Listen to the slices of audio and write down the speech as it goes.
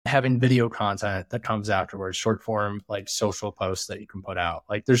having video content that comes afterwards, short form, like social posts that you can put out.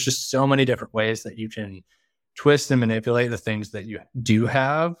 Like there's just so many different ways that you can twist and manipulate the things that you do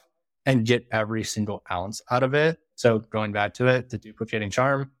have and get every single ounce out of it. So going back to it, the duplicating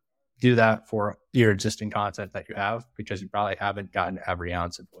charm, do that for your existing content that you have, because you probably haven't gotten every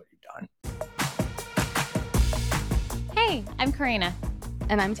ounce of what you've done. Hey, I'm Karina.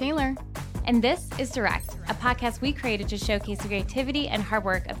 And I'm Taylor. And this is Direct, a podcast we created to showcase the creativity and hard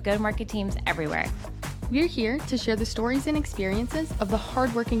work of go-to-market teams everywhere. We're here to share the stories and experiences of the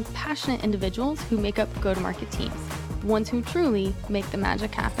hardworking, passionate individuals who make up go-to-market teams, the ones who truly make the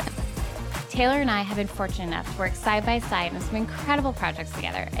magic happen. Taylor and I have been fortunate enough to work side by side on some incredible projects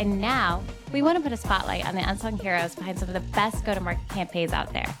together, and now we want to put a spotlight on the unsung heroes behind some of the best go-to-market campaigns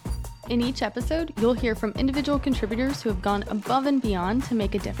out there. In each episode, you'll hear from individual contributors who have gone above and beyond to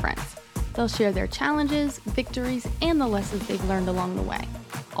make a difference. They'll share their challenges, victories, and the lessons they've learned along the way,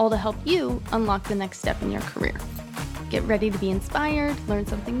 all to help you unlock the next step in your career. Get ready to be inspired, learn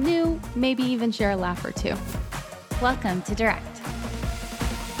something new, maybe even share a laugh or two. Welcome to Direct.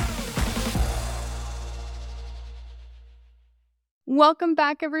 Welcome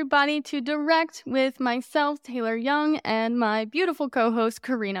back, everybody, to Direct with myself, Taylor Young, and my beautiful co-host,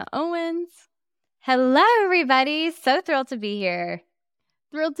 Karina Owens. Hello, everybody. So thrilled to be here.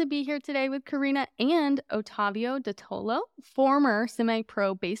 Thrilled to be here today with Karina and Ottavio Dattolo, former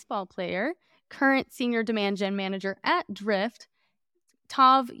semi-pro baseball player, current senior demand gen manager at Drift.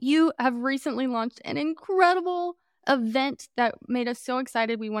 Tav, you have recently launched an incredible event that made us so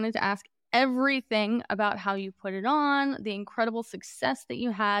excited. We wanted to ask everything about how you put it on, the incredible success that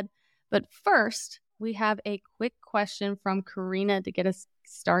you had. But first, we have a quick question from Karina to get us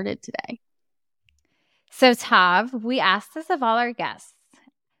started today. So, Tav, we asked this of all our guests.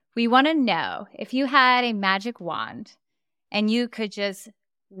 We want to know, if you had a magic wand and you could just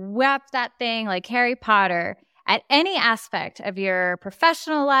whip that thing like Harry Potter at any aspect of your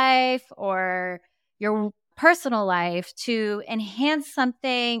professional life or your personal life to enhance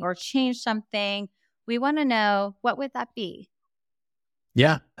something or change something, we want to know, what would that be?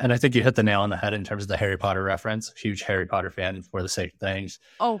 Yeah. And I think you hit the nail on the head in terms of the Harry Potter reference. Huge Harry Potter fan for the sake of things.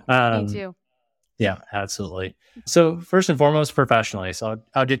 Oh, me too. Yeah, absolutely. So first and foremost, professionally. So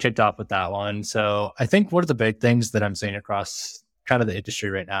I'll get kicked off with that one. So I think one of the big things that I'm seeing across kind of the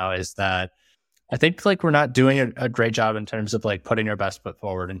industry right now is that I think like we're not doing a great job in terms of like putting our best foot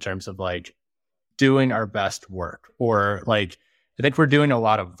forward in terms of like doing our best work, or like, I think we're doing a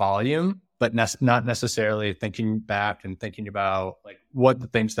lot of volume, but not necessarily thinking back and thinking about like what the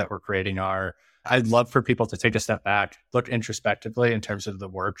things that we're creating are. I'd love for people to take a step back, look introspectively in terms of the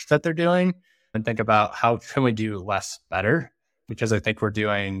work that they're doing, and think about how can we do less better? Because I think we're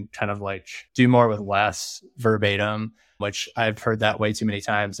doing kind of like do more with less verbatim, which I've heard that way too many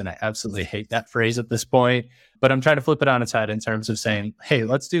times. And I absolutely hate that phrase at this point, but I'm trying to flip it on its head in terms of saying, hey,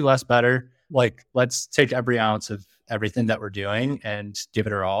 let's do less better. Like, let's take every ounce of everything that we're doing and give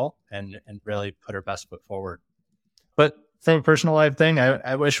it our all and really put our best foot forward. But from a personal life thing,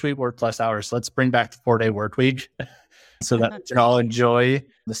 I wish we worked less hours. Let's bring back the 4-day work week so that we can all enjoy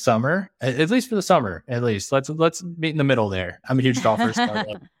the summer, at least for the summer, at least. Let's meet in the middle there. I'm a huge golfer, so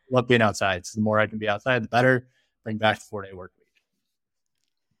I love being outside. So the more I can be outside, the better. Bring back the 4-day work week.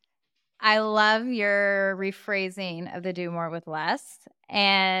 I love your rephrasing of the do more with less.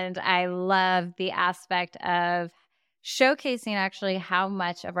 And I love the aspect of showcasing actually how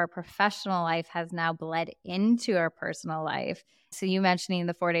much of our professional life has now bled into our personal life. So you mentioning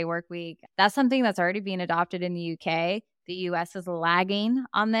the 4-day work week, that's something that's already being adopted in the UK. The US is lagging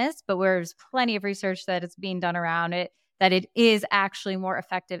on this, but there's plenty of research that is being done around it, that it is actually more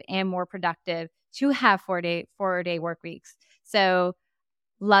effective and more productive to have 4-day work weeks. So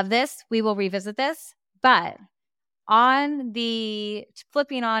love this. We will revisit this. But on the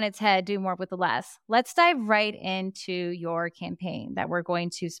flipping on its head, do more with the less, let's dive right into your campaign that we're going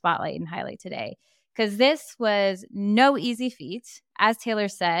to spotlight and highlight today. Because this was no easy feat. As Taylor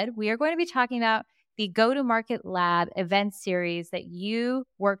said, we are going to be talking about the Go-to-Market Lab event series that you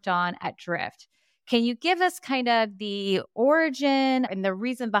worked on at Drift. Can you give us kind of the origin and the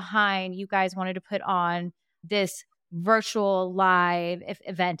reason behind you guys wanted to put on this virtual live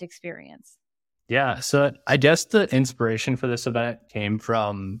event experience? Yeah. So I guess the inspiration for this event came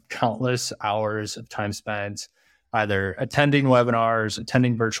from countless hours of time spent either attending webinars,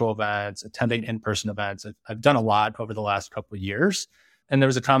 attending virtual events, attending in-person events. I've done a lot over the last couple of years. And there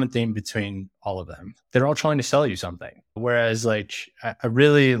was a common theme between all of them. They're all trying to sell you something. Whereas like, I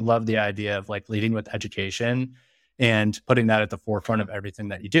really love the idea of like leading with education and putting that at the forefront of everything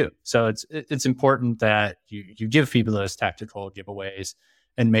that you do. So it's important that you give people those tactical giveaways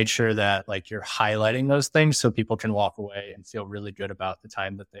and made sure that like you're highlighting those things so people can walk away and feel really good about the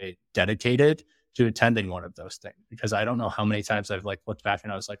time that they dedicated to attending one of those things. Because I don't know how many times I've like looked back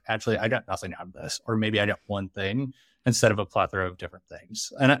and I was like, actually, I got nothing out of this, or maybe I got one thing instead of a plethora of different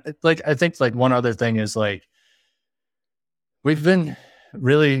things. And I think like one other thing is like, we've been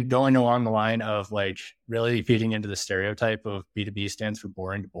really going along the line of like really feeding into the stereotype of B2B stands for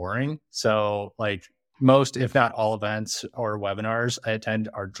boring to boring. So like most, if not all events or webinars I attend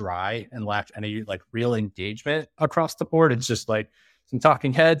are dry and lack any like real engagement across the board. It's just like some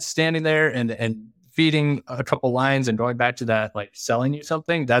talking heads standing there and feeding a couple lines and going back to that, like selling you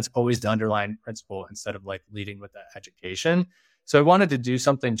something. That's always the underlying principle instead of like leading with that education. So I wanted to do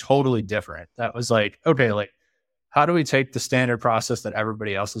something totally different. That was like, okay, like how do we take the standard process that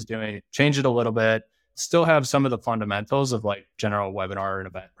everybody else is doing, change it a little bit, still have some of the fundamentals of like general webinar and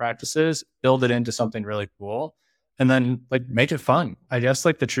event practices, build it into something really cool, and then like make it fun. I guess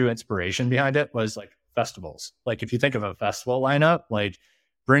like the true inspiration behind it was like festivals. Like if you think of a festival lineup, like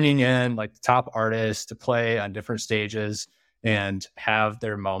bringing in like the top artists to play on different stages and have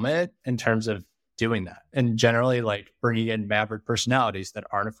their moment in terms of doing that. And generally like bringing in maverick personalities that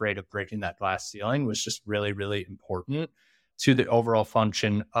aren't afraid of breaking that glass ceiling was just really, really important to the overall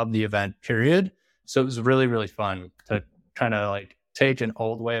function of the event period. So it was really, really fun to kind of like take an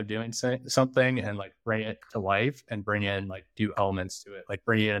old way of doing something and like bring it to life and bring in like new elements to it, like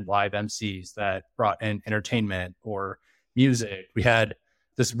bringing in live MCs that brought in entertainment or music. We had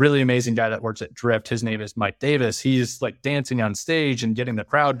this really amazing guy that works at Drift. His name is Mike Davis. He's like dancing on stage and getting the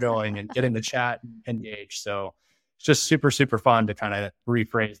crowd going and getting the chat engaged. So it's just super, super fun to kind of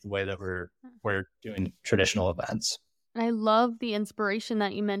rephrase the way that we're doing traditional events. And I love the inspiration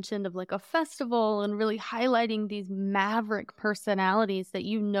that you mentioned of like a festival and really highlighting these maverick personalities that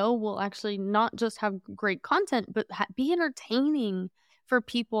you know will actually not just have great content, but be entertaining for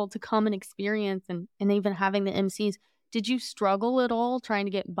people to come and experience, and even having the MCs. Did you struggle at all trying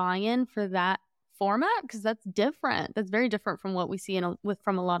to get buy-in for that format? Because that's different. That's very different from what we see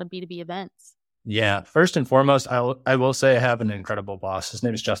from a lot of B2B events. Yeah. First and foremost, I will say I have an incredible boss. His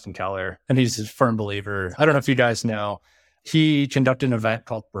name is Justin Keller, and he's a firm believer. I don't know if you guys know, he conducted an event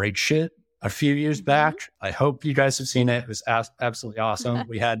called Braid Shit a few years back. I hope you guys have seen it. It was absolutely awesome.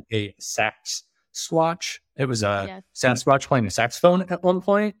 We had a sax swatch. It was a Sasquatch playing a saxophone at one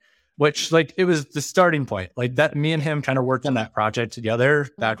point, which like it was the starting point. Like that, me and him kind of worked on that project together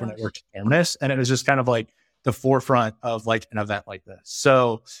back when I worked at Amnesty, and it was just kind of like the forefront of like an event like this.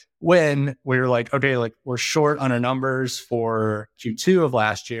 So when we were like, okay, like we're short on our numbers for Q2 of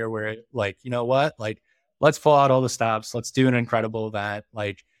last year, we're like, you know what, like let's pull out all the stops. Let's do an incredible event.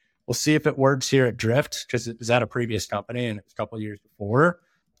 Like we'll see if it works here at Drift, because it was at a previous company and it was a couple of years before.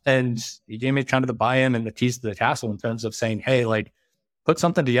 And he gave me kind of the buy-in and the keys to the castle in terms of saying, hey, like put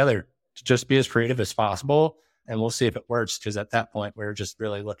something together to just be as creative as possible, and we'll see if it works. Because at that point, we're just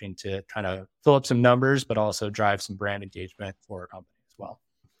really looking to kind of fill up some numbers, but also drive some brand engagement for our company as well.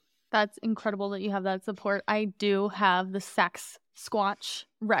 That's incredible that you have that support. I do have the Sax Squatch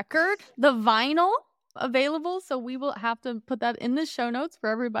record, the vinyl available. So we will have to put that in the show notes for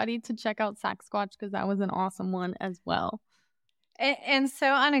everybody to check out Sax Squatch, because that was an awesome one as well. And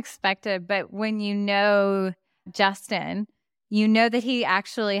so unexpected, but when you know Justin, you know that he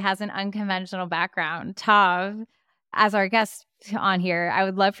actually has an unconventional background. Tav, as our guest on here, I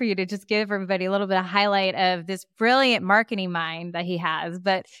would love for you to just give everybody a little bit of highlight of this brilliant marketing mind that he has,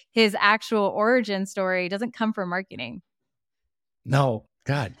 but his actual origin story doesn't come from marketing. No,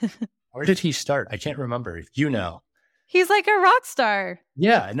 God, where did he start? I can't remember. You know. He's like a rock star.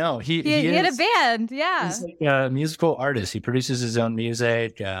 Yeah, no, he had a band. Yeah. He's like a musical artist. He produces his own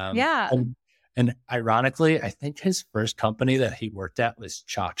music. And ironically, I think his first company that he worked at was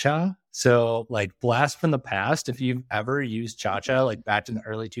Cha-Cha. So like blast from the past, if you've ever used Cha-Cha, like back in the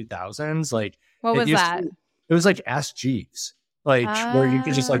early 2000s, like what was that? It was like Ask Jeeves, like where you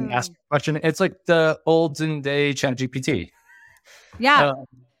could just like ask a question. It's like the olden day ChatGPT. Yeah.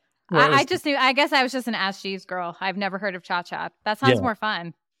 I just knew, I guess I was just an Ask Jeeves girl. I've never heard of Cha-Cha. That sounds more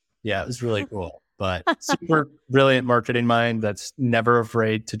fun. Yeah, it was really cool. But super brilliant marketing mind that's never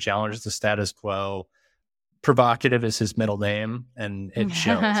afraid to challenge the status quo. Provocative is his middle name, and it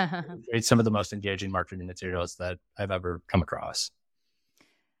shows. It's some of the most engaging marketing materials that I've ever come across.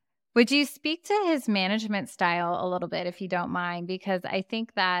 Would you speak to his management style a little bit, if you don't mind? Because I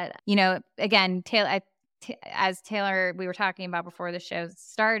think that, you know, again, as Taylor, we were talking about before the show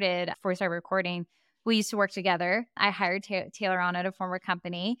started, before we started recording, we used to work together. I hired Taylor on at a former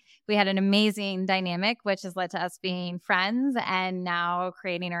company. We had an amazing dynamic, which has led to us being friends and now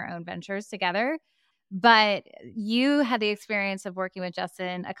creating our own ventures together. But you had the experience of working with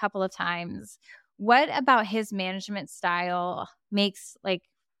Justin a couple of times. What about his management style makes like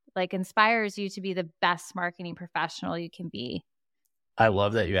inspires you to be the best marketing professional you can be? I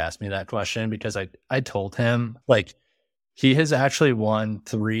love that you asked me that question because I told him, like, he has actually won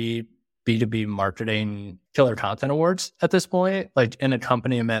 3 B2B marketing killer content awards at this point, like in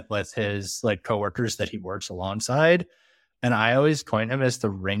accompaniment with his like coworkers that he works alongside. And I always coin him as the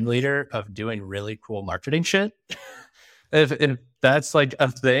ringleader of doing really cool marketing shit. If that's like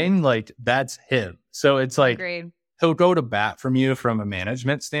a thing, like that's him. So it's like, Agreed. he'll go to bat from you from a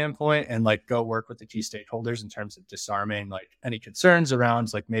management standpoint and like go work with the key stakeholders in terms of disarming like any concerns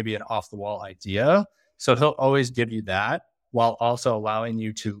around like maybe an off the wall idea. So he'll always give you that while also allowing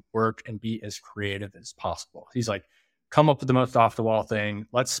you to work and be as creative as possible. He's like, come up with the most off the wall thing.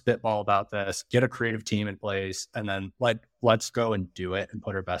 Let's spitball about this, get a creative team in place, and then let's go and do it and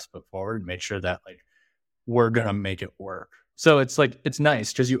put our best foot forward and make sure that like we're going to make it work. So it's like, it's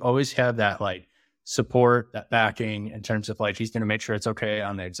nice because you always have that like support, that backing in terms of like, he's going to make sure it's okay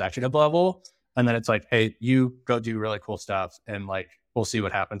on the executive level. And then it's like, hey, you go do really cool stuff. And like, we'll see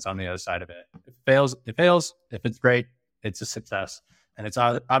what happens on the other side of it. If it fails, it fails. If it's great, it's a success. And it's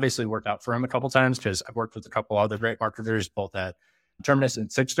obviously worked out for him a couple times because I've worked with a couple other great marketers, both at Terminus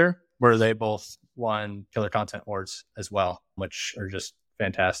and Sixter, where they both won killer content awards as well, which are just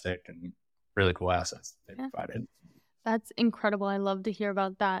fantastic and really cool assets they provided. That's incredible. I love to hear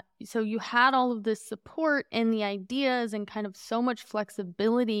about that. So you had all of this support and the ideas and kind of so much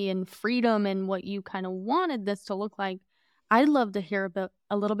flexibility and freedom and what you kind of wanted this to look like. I'd love to hear about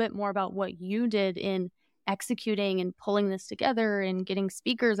a little bit more about what you did in executing and pulling this together and getting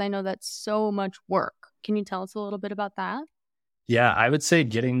speakers. I know that's so much work. Can you tell us a little bit about that? Yeah, I would say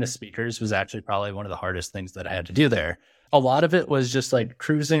getting the speakers was actually probably one of the hardest things that I had to do there. A lot of it was just like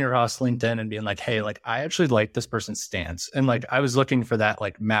cruising across LinkedIn and being like, hey, like I actually like this person's stance. And like I was looking for that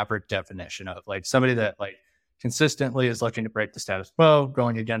like maverick definition of like somebody that like consistently is looking to break the status quo,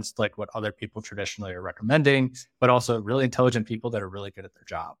 going against like what other people traditionally are recommending, but also really intelligent people that are really good at their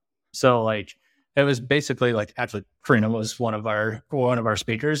job. So like it was basically like, actually Karina was one of our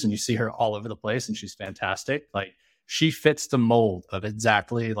speakers, and you see her all over the place and she's fantastic. Like she fits the mold of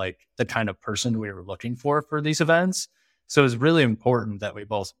exactly like the kind of person we were looking for these events. So it was really important that we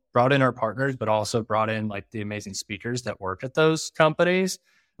both brought in our partners, but also brought in like the amazing speakers that work at those companies.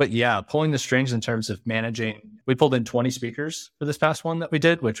 But yeah, pulling the strings in terms of managing, we pulled in 20 speakers for this past one that we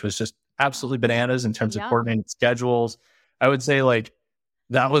did, which was just absolutely bananas in terms of coordinating schedules. I would say like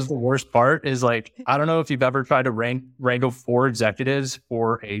that was the worst part is like, I don't know if you've ever tried to wrangle 4 executives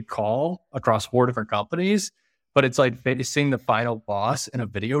for a call across 4 different companies, but it's like facing the final boss in a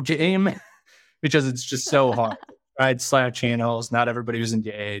video game because it's just so hard. Tried Slack channels, not everybody was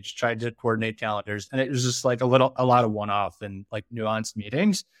engaged, tried to coordinate calendars. And it was just like a lot of one-off and like nuanced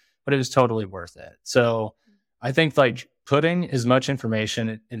meetings, but it was totally worth it. So I think like putting as much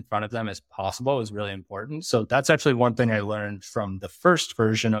information in front of them as possible is really important. So that's actually one thing I learned from the first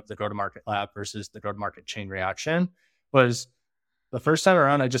version of the go-to-market lab versus the go-to-market chain reaction was the first time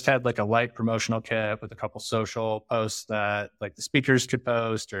around, I just had like a light promotional kit with a couple social posts that like the speakers could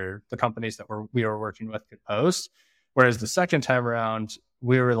post or the companies that we were working with could post. Whereas the second time around,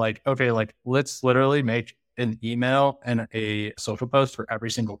 we were like, okay, like let's literally make an email and a social post for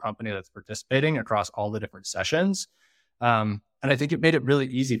every single company that's participating across all the different sessions. And I think it made it really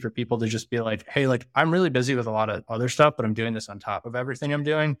easy for people to just be like, hey, like I'm really busy with a lot of other stuff, but I'm doing this on top of everything I'm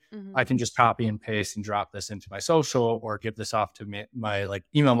doing. Mm-hmm. I can just copy and paste and drop this into my social or give this off to my like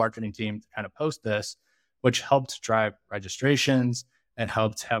email marketing team to kind of post this, which helped drive registrations and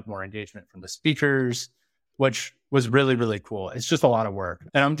helped have more engagement from the speakers, which was really, really cool. It's just a lot of work.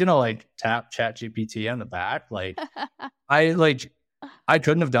 And I'm going to like tap ChatGPT on the back. Like I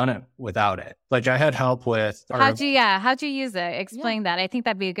couldn't have done it without it. Like I had help with. How'd you use it? Explain that. I think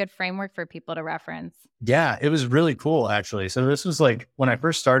that'd be a good framework for people to reference. Yeah, it was really cool actually. So this was like when I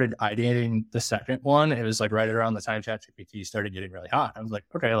first started ideating the second one, it was like right around the time ChatGPT started getting really hot. I was like,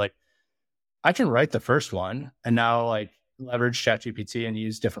 okay, like I can write the first one and now like leverage ChatGPT and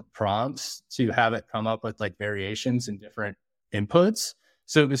use different prompts to have it come up with like variations and different inputs.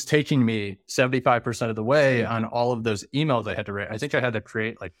 So it was taking me 75% of the way on all of those emails I had to write. I think I had to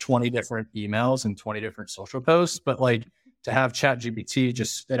create like 20 different emails and 20 different social posts, but like to have ChatGPT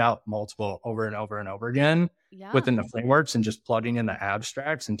just spit out multiple over and over and over again within the frameworks and just plugging in the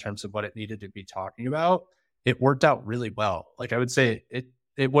abstracts in terms of what it needed to be talking about, it worked out really well. Like I would say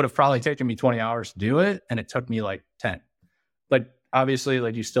it would have probably taken me 20 hours to do it. And it took me like 10. Like obviously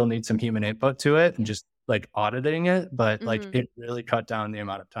like you still need some human input to it and just like auditing it, but like Mhm. it really cut down the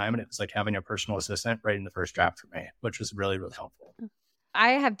amount of time. And it was like having a personal assistant writing the first draft for me, which was really, really helpful.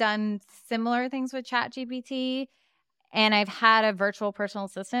 I have done similar things with ChatGPT, and I've had a virtual personal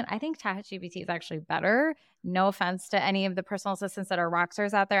assistant. I think ChatGPT is actually better. No offense to any of the personal assistants that are rock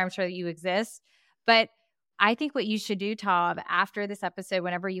stars out there. I'm sure that you exist. But I think what you should do, Tom, after this episode,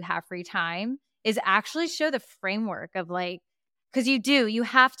 whenever you have free time, is actually show the framework of like, because you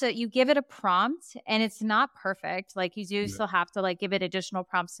have to, you give it a prompt and it's not perfect. Like you do Yeah. still have to like give it additional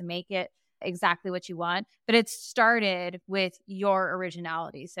prompts to make it exactly what you want, but it started with your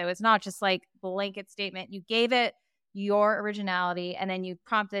originality. So it's not just like blanket statement. You gave it your originality and then you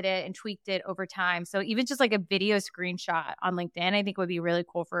prompted it and tweaked it over time. So even just like a video screenshot on LinkedIn, I think would be really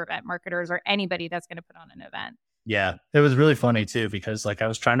cool for event marketers or anybody that's going to put on an event. Yeah, it was really funny too, because like I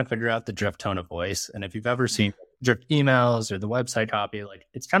was trying to figure out the drift tone of voice. And if you've ever seen drift emails or the website copy, like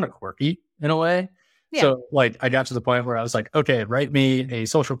it's kind of quirky in a way. Yeah. So like I got to the point where I was like, okay, write me a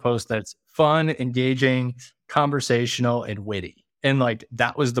social post that's fun, engaging, conversational, and witty. And like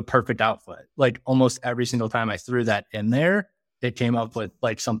that was the perfect output. Like almost every single time I threw that in there, it came up with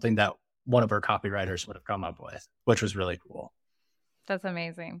like something that one of our copywriters would have come up with, which was really cool. That's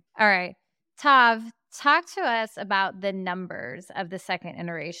amazing. All right. Tav, talk to us about the numbers of the second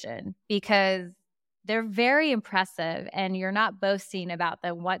iteration because they're very impressive and you're not boasting about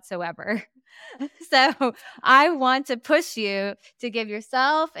them whatsoever. So I want to push you to give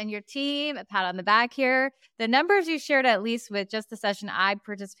yourself and your team a pat on the back here. The numbers you shared, at least with just the session I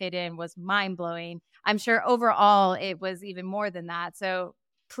participated in, was mind blowing. I'm sure overall it was even more than that. So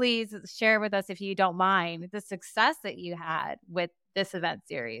please share with us, if you don't mind, the success that you had with this event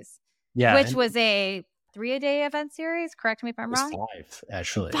series, Yeah. which was a 3-a-day event series. Correct me if I'm wrong. 5,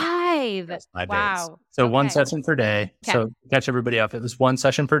 actually. 5. Yes, 5 Wow. days. So one Okay. session per day. Okay. So catch everybody up. It was one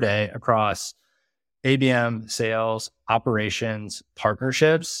session per day across ABM, sales, operations,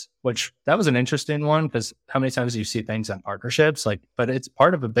 partnerships, which that was an interesting one because how many times do you see things on partnerships? Like, but it's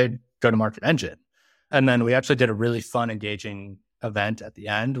part of a big go-to-market engine. And then we actually did a really fun, engaging event at the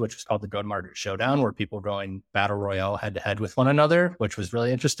end, which was called the Go-to-Market Showdown, where people were going battle royale head to head with one another, which was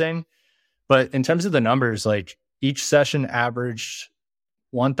really interesting. But in terms of the numbers, like each session averaged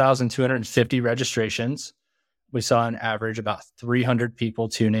 1,250 registrations. We saw an average about 300 people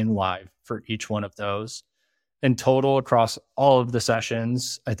tune in live for each one of those. In total, across all of the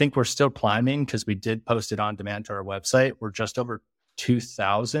sessions, I think we're still climbing because we did post it on demand to our website. We're just over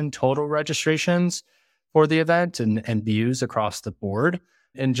 2,000 total registrations for the event and views across the board,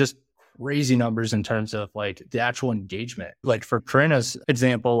 and just crazy numbers in terms of like the actual engagement. Like for Corinna's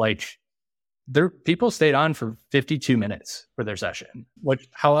example, like people stayed on for 52 minutes for their session. Which,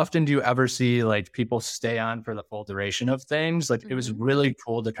 how often do you ever see like people stay on for the full duration of things? Like it was really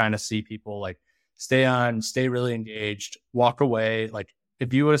cool to kind of see people like stay on, stay really engaged, walk away. Like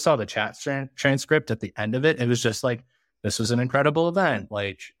if you would have saw the chat transcript at the end of it, it was just like, this was an incredible event.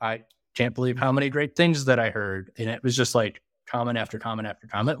 Like I can't believe how many great things that I heard. And it was just like comment after comment after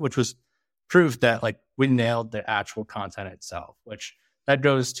comment, which was proof that like we nailed the actual content itself, which that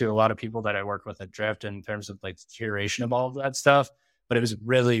goes to a lot of people that I work with at Drift in terms of like the curation of all of that stuff. But it was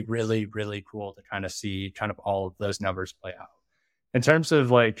really, really, really cool to kind of see kind of all of those numbers play out. In terms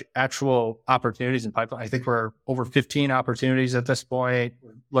of like actual opportunities in pipeline, I think we're over 15 opportunities at this point.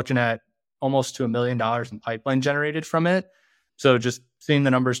 We're looking at almost to $1 million in pipeline generated from it. So just seeing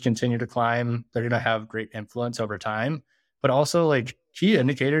the numbers continue to climb, they're going to have great influence over time. But also like key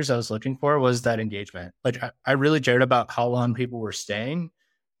indicators I was looking for was that engagement. Like I really cared about how long people were staying,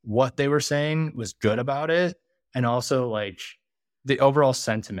 what they were saying was good about it. And also like the overall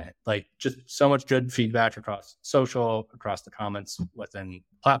sentiment, like just so much good feedback across social, across the comments within the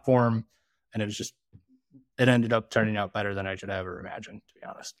platform. And it ended up turning out better than I could ever imagine, to be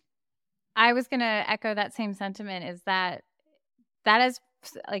honest. I was going to echo that same sentiment, is that is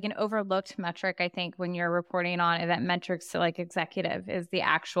like an overlooked metric, I think, when you're reporting on event metrics to like executive, is the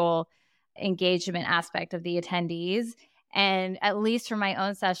actual engagement aspect of the attendees. And at least for my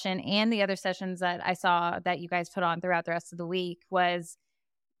own session and the other sessions that I saw that you guys put on throughout the rest of the week, was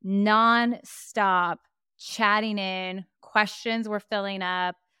non-stop chatting in, questions were filling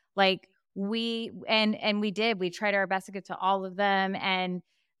up. Like we tried our best to get to all of them. And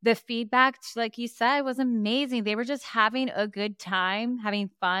the feedback, like you said, was amazing. They were just having a good time,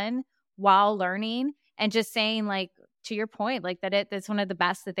 having fun while learning, and just saying, like, to your point, like it's one of the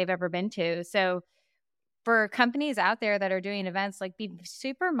best that they've ever been to. So for companies out there that are doing events, like be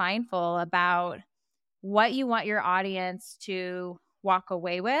super mindful about what you want your audience to walk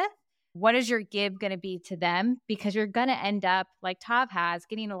away with. What is your give going to be to them? Because you're going to end up, like Tav has,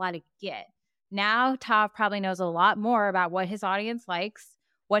 getting a lot of get. Now, Tav probably knows a lot more about what his audience likes,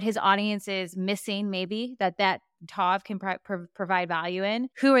 what his audience is missing, maybe that Tav can provide value in.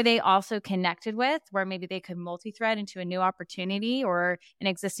 Who are they also connected with, where maybe they could multi-thread into a new opportunity or an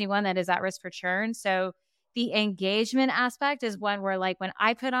existing one that is at risk for churn. So the engagement aspect is one where, like, when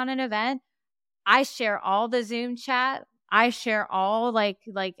I put on an event, I share all the Zoom chat. I share all like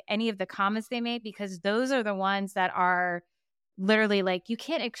any of the comments they made, because those are the ones that are literally like, you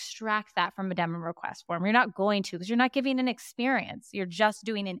can't extract that from a demo request form. You're not going to, because you're not giving an experience. You're just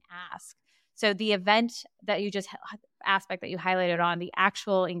doing an ask. So the event that you just aspect that you highlighted on, the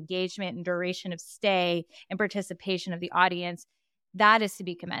actual engagement and duration of stay and participation of the audience, that is to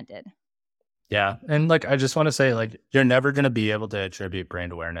be commended. Yeah. And like, I just want to say, like, you're never going to be able to attribute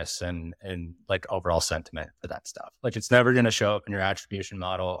brand awareness and like overall sentiment to that stuff. Like, it's never going to show up in your attribution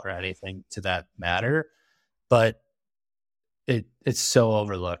model or anything to that matter. But it's so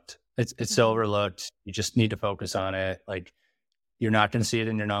overlooked. It's so overlooked. You just need to focus on it. Like, you're not going to see it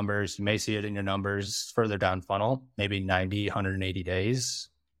in your numbers. You may see it in your numbers further down funnel, maybe 90, 180 days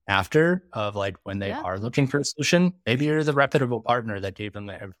after of like when they are looking for a solution. Maybe you're the reputable partner that gave them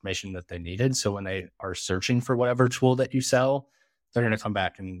the information that they needed. So when they are searching for whatever tool that you sell, they're going to come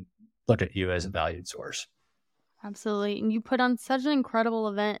back and look at you as a valued source. Absolutely. And you put on such an incredible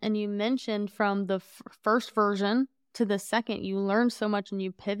event, and you mentioned from the first version to the second, you learned so much and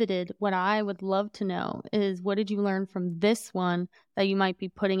you pivoted. What I would love to know is, what did you learn from this one that you might be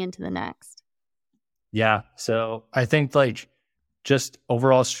putting into the next? Yeah. So I think like just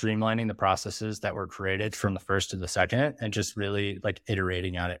overall streamlining the processes that were created from the first to the second, and just really like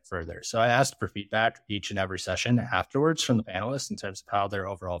iterating on it further. So I asked for feedback each and every session afterwards from the panelists in terms of how their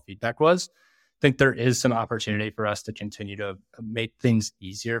overall feedback was. I think there is some opportunity for us to continue to make things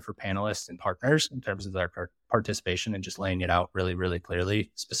easier for panelists and partners in terms of their participation, and just laying it out really, really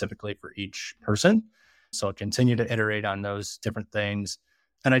clearly, specifically for each person. So I'll continue to iterate on those different things.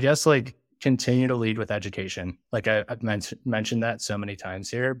 And I guess like continue to lead with education. Like I've mentioned that so many times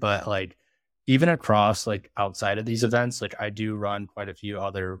here, but like even across like outside of these events, like I do run quite a few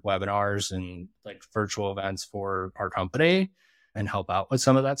other webinars and like virtual events for our company, and help out with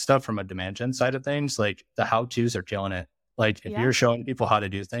some of that stuff from a demand gen side of things. Like the how-tos are killing it. Like if you're showing people how to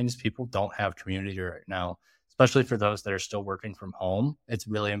do things, people don't have community right now, especially for those that are still working from home. It's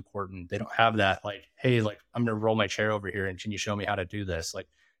really important. They don't have that like, hey, like I'm going to roll my chair over here and can you show me how to do this? Like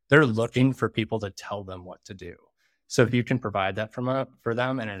they're looking for people to tell them what to do. So if you can provide that for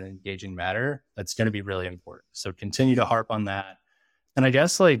them in an engaging manner, that's going to be really important. So continue to harp on that. And I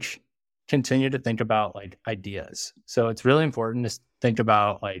guess like continue to think about like ideas. So it's really important to think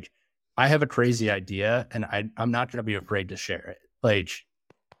about like, I have a crazy idea and I'm not going to be afraid to share it. Like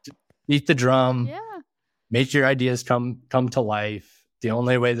beat the drum, make your ideas come to life. The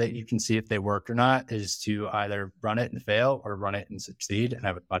only way that you can see if they work or not is to either run it and fail or run it and succeed. And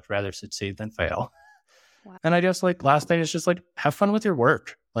I would much rather succeed than fail. Wow. And I guess like last thing is just like have fun with your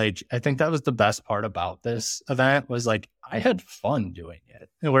work. Like I think that was the best part about this event, was like I had fun doing it.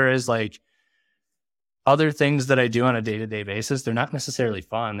 Whereas like other things that I do on a day-to-day basis, they're not necessarily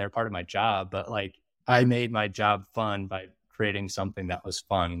fun. They're part of my job, but like I made my job fun by creating something that was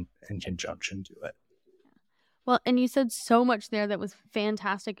fun in conjunction to it. Well, and you said so much there that was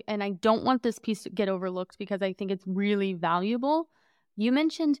fantastic. And I don't want this piece to get overlooked because I think it's really valuable. You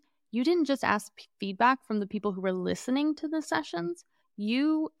mentioned you didn't just ask feedback from the people who were listening to the sessions.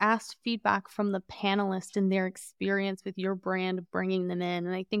 You asked feedback from the panelists and their experience with your brand, bringing them in.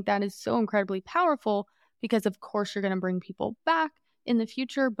 And I think that is so incredibly powerful because, of course, you're going to bring people back in the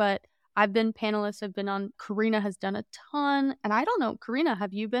future. But I've been panelists, I've been on, Karina has done a ton. And I don't know, Karina,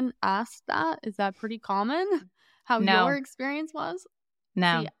 have you been asked that? Is that pretty common? How your experience was?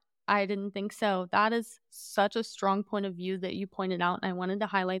 No. See, I didn't think so. That is such a strong point of view that you pointed out. And I wanted to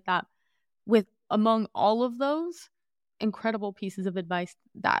highlight that with among all of those incredible pieces of advice,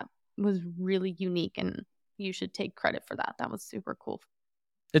 that was really unique. And you should take credit for that. That was super cool.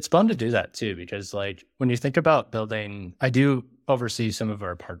 It's fun to do that too, because like when you think about building, I do oversee some of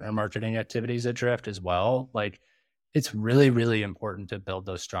our partner marketing activities at Drift as well. Like it's really, really important to build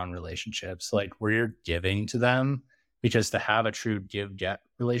those strong relationships, like where you're giving to them, because to have a true give-get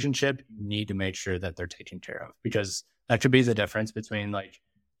relationship, you need to make sure that they're taken care of, because that could be the difference between like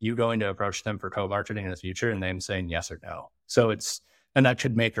you going to approach them for co-marketing in the future and them saying yes or no. So and that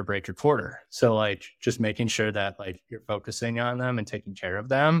could make or break your quarter. So like just making sure that like you're focusing on them and taking care of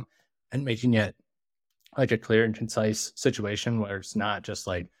them and making it like a clear and concise situation where it's not just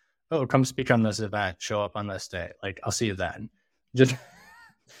like, oh, come speak on this event, show up on this day. Like, I'll see you then. Just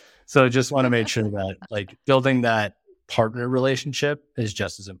want to make sure that like building that partner relationship is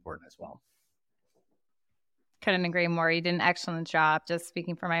just as important as well. Couldn't agree more. You did an excellent job, just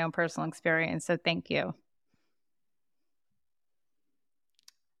speaking from my own personal experience. So thank you.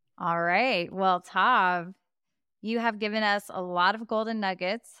 All right. Well, Tav, you have given us a lot of golden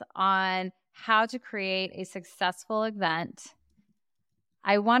nuggets on how to create a successful event.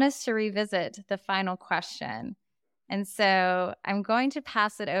 I want us to revisit the final question. And so I'm going to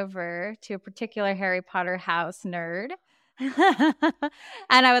pass it over to a particular Harry Potter house nerd.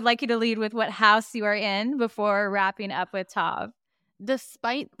 And I would like you to lead with what house you are in before wrapping up with Tav.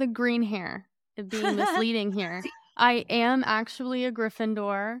 Despite the green hair being misleading here, I am actually a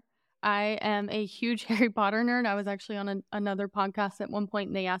Gryffindor. I am a huge Harry Potter nerd. I was actually on another podcast at one point,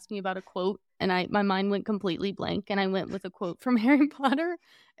 and they asked me about a quote, and my mind went completely blank, and I went with a quote from Harry Potter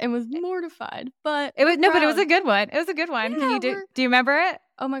and was mortified. But it was but it was a good one. It was a good one. Yeah, Can you do you remember it?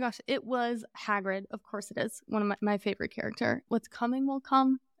 Oh my gosh, it was Hagrid. Of course it is. One of my favorite character. What's coming will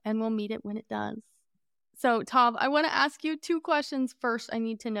come, and we'll meet it when it does. So, Tav, I want to ask you 2 questions. First, I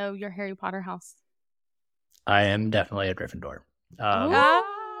need to know your Harry Potter house. I am definitely a Gryffindor.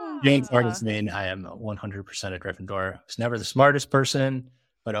 Being smartest mean I am 100% a Gryffindor. I was never the smartest person,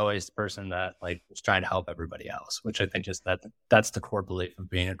 but always the person that like was trying to help everybody else, which I think is that's the core belief of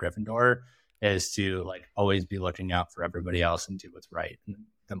being a Gryffindor, is to like always be looking out for everybody else and do what's right in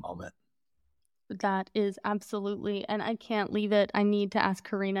the moment. That is absolutely, and I can't leave it. I need to ask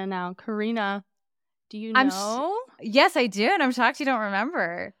Karina now. Karina, do you know? Yes, I do, and I'm shocked you don't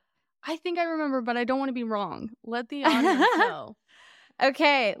remember. I think I remember, but I don't want to be wrong. Let the audience know.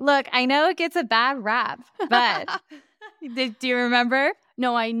 Okay, look, I know it gets a bad rap, but do you remember?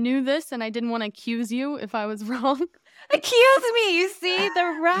 No, I knew this, and I didn't want to accuse you if I was wrong. Accuse me. You see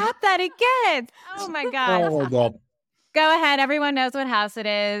the rap that it gets. Oh, my God. Oh, my God. Go ahead. Everyone knows what house it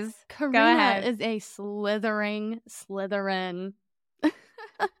is. Karina is a Slytherin.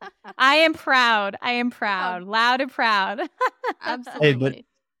 I am proud. Loud and proud. Absolutely.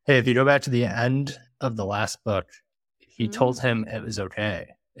 Hey, if you go back to the end of the last book, he told him it was okay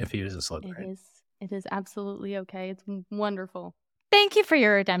if he was a Slytherin. It is absolutely okay. It's wonderful. Thank you for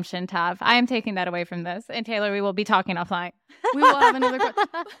your redemption, Tav. I am taking that away from this. And Taylor, we will be talking offline. We will have another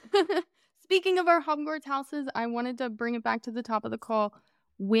question. Speaking of our Hogwarts houses, I wanted to bring it back to the top of the call.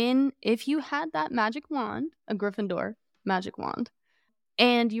 If you had that magic wand, a Gryffindor magic wand,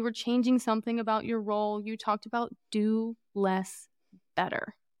 and you were changing something about your role, you talked about do less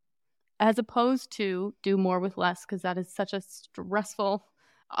better, as opposed to do more with less, because that is such a stressful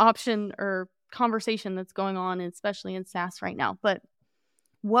option or conversation that's going on, especially in SaaS right now. But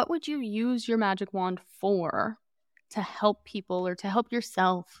what would you use your magic wand for to help people or to help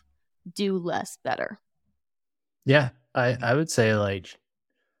yourself do less better? Yeah, I would say, like,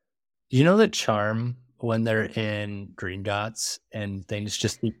 you know the charm when they're in Green Dots and things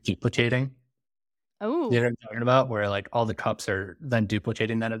just keep duplicating? Oh, You know what I'm talking about? Where like all the cups are then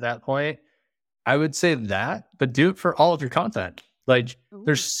duplicating that at that point. I would say that, but do it for all of your content. Like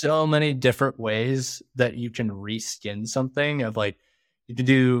there's so many different ways that you can reskin something. Of like, you can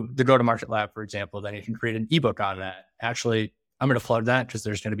do the go-to-market lab, for example, then you can create an ebook on that. Actually, I'm going to plug that because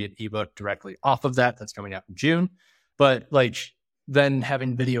there's going to be an ebook directly off of that that's coming out in June. But like then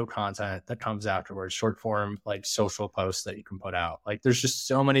having video content that comes afterwards, short form, like social posts that you can put out. Like there's just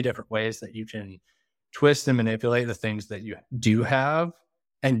so many different ways that you can twist and manipulate the things that you do have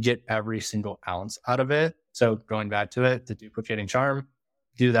and get every single ounce out of it. So going back to it, the duplicating charm,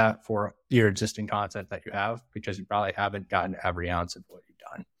 do that for your existing content that you have, because you probably haven't gotten every ounce of what you've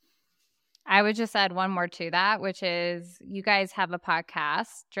done. I would just add one more to that, which is you guys have a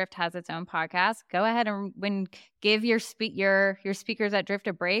podcast. Drift has its own podcast. Go ahead and give your speakers at Drift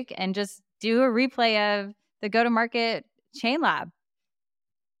a break and just do a replay of the go-to-market chain lab.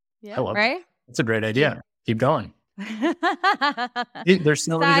 Yeah, I love right? That. That's a great idea. Yeah. Keep going. There's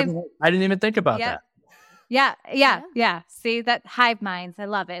so many different ways. I didn't even think about that. Yeah. See, that hive minds. I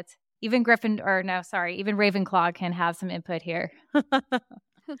love it. Even even Ravenclaw can have some input here.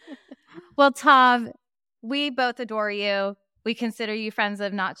 Well, Tav, we both adore you. We consider you friends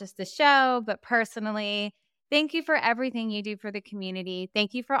of not just the show, but personally. Thank you for everything you do for the community.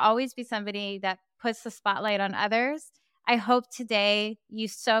 Thank you for always be somebody that puts the spotlight on others. I hope today you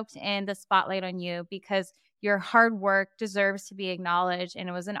soaked in the spotlight on you, because your hard work deserves to be acknowledged. And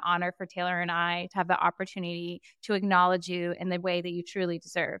it was an honor for Taylor and I to have the opportunity to acknowledge you in the way that you truly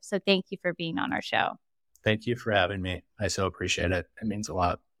deserve. So thank you for being on our show. Thank you for having me. I so appreciate it. It means a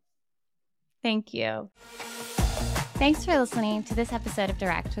lot. Thank you. Thanks for listening to this episode of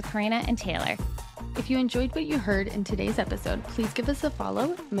Direct with Karina and Taylor. If you enjoyed what you heard in today's episode, please give us a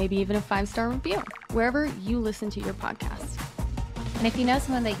follow, maybe even a 5-star review, wherever you listen to your podcast. And if you know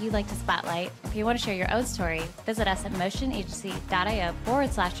someone that you'd like to spotlight, if you want to share your own story, visit us at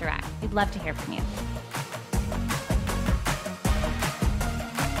motionagency.io/direct. We'd love to hear from you.